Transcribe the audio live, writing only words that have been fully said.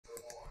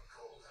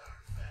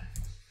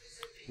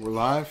We're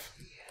live.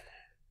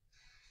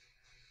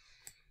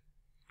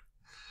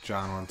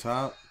 John on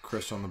top,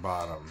 Chris on the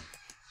bottom.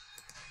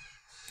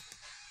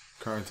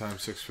 Current time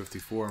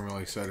 6:54. I'm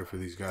really excited for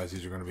these guys.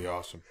 These are going to be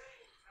awesome.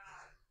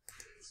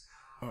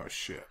 Oh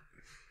shit.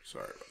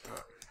 Sorry about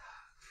that.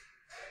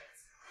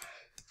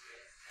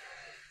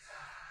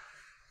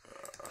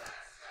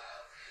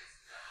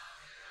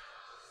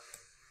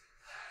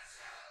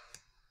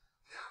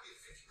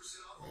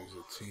 There's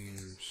the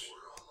teams.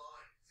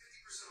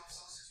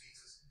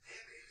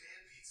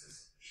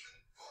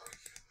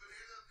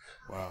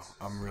 Wow,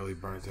 I'm really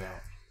burnt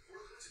out.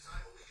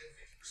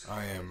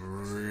 I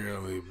am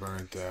really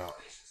burnt out.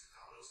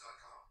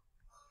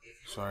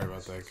 Sorry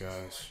about that,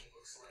 guys.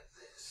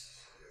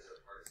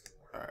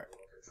 Alright,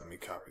 let me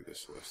copy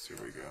this list. Here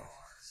we go.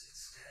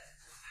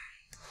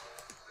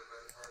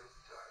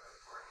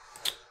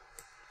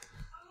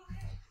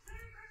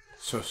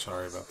 So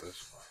sorry about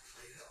this.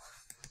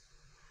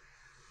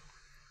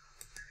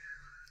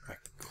 I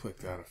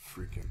clicked out of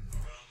freaking...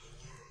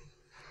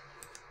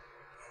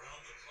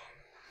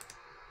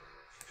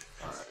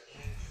 Alright.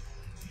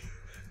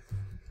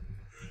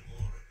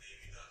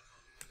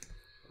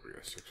 We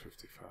got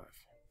 6:55.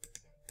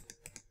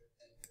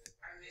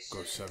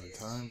 Go 7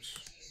 times.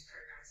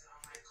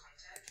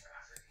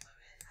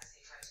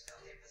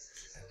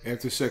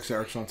 After 6,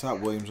 Eric's on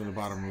top, Williams on the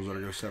bottom, rules are to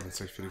go 7,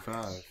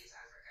 6:55.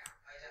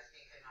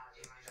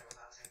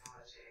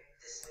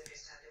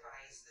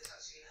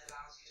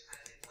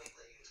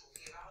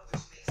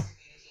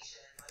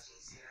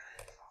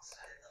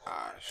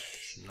 Ah,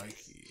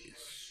 Nikes.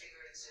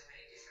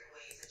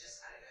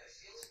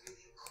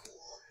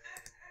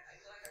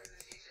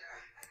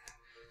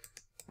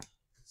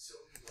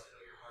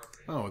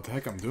 Oh, what the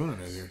heck I'm doing in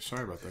here.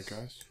 Sorry about that,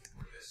 guys.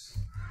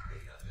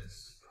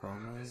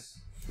 Promo,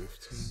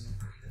 15,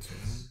 10,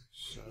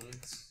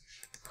 7.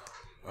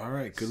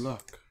 Alright, good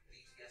luck.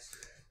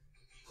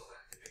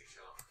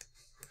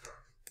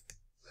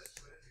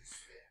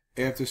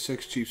 After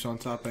 6, Chiefs on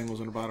top, Bengals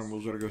on the bottom,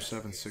 rules are to go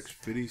 7,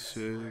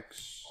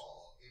 6:56.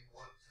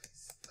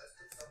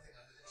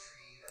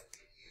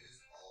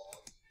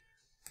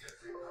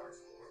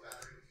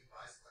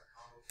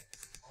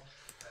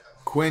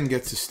 Quinn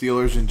gets the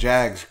Steelers and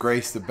Jags.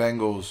 Grace the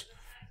Bengals.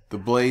 The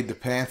Blade the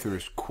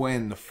Panthers.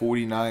 Quinn the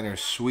 49ers.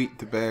 Sweet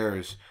the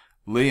Bears.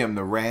 Liam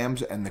the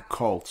Rams and the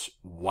Colts.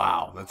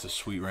 Wow, that's a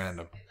sweet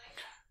random.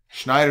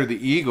 Schneider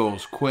the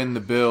Eagles. Quinn the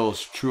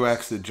Bills.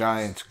 Truex the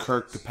Giants.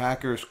 Kirk the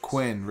Packers.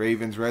 Quinn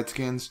Ravens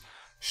Redskins.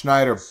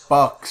 Schneider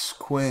Bucks.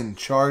 Quinn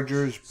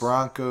Chargers.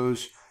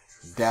 Broncos.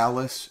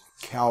 Dallas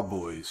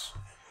Cowboys.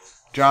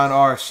 John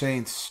R.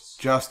 Saints.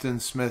 Justin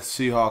Smith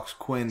Seahawks.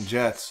 Quinn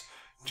Jets.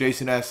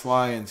 Jason S.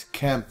 Lions,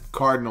 Kemp,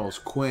 Cardinals,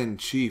 Quinn,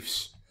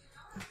 Chiefs,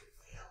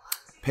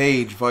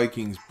 Page,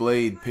 Vikings,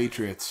 Blade,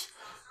 Patriots,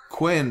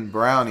 Quinn,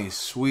 Brownies,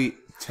 Sweet,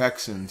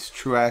 Texans,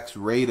 Truax,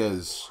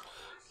 Raiders,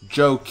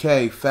 Joe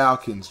K,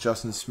 Falcons,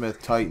 Justin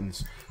Smith,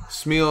 Titans,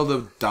 Smeal,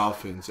 the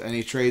Dolphins.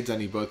 Any trades? I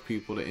need both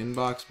people to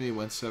inbox me.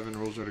 Went 7,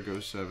 rules are to go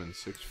 7,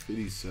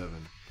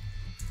 6:57.